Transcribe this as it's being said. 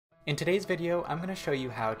In today's video, I'm going to show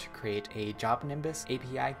you how to create a JobNimbus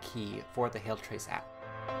API key for the Hailtrace app.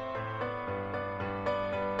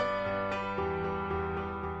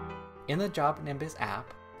 In the JobNimbus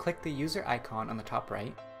app, click the user icon on the top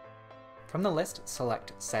right. From the list,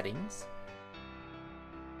 select Settings.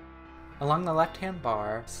 Along the left-hand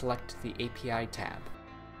bar, select the API tab.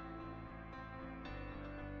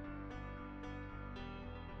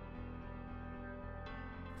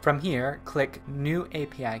 From here, click New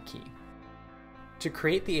API Key. To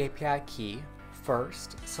create the API key,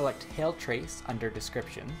 first select Hailtrace under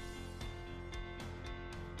Description,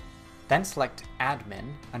 then select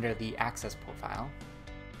Admin under the Access profile,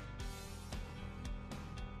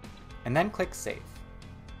 and then click Save.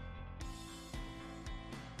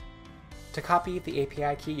 To copy the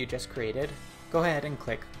API key you just created, go ahead and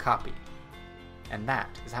click Copy. And that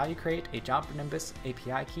is how you create a JobNimbus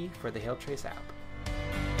API key for the Hailtrace app.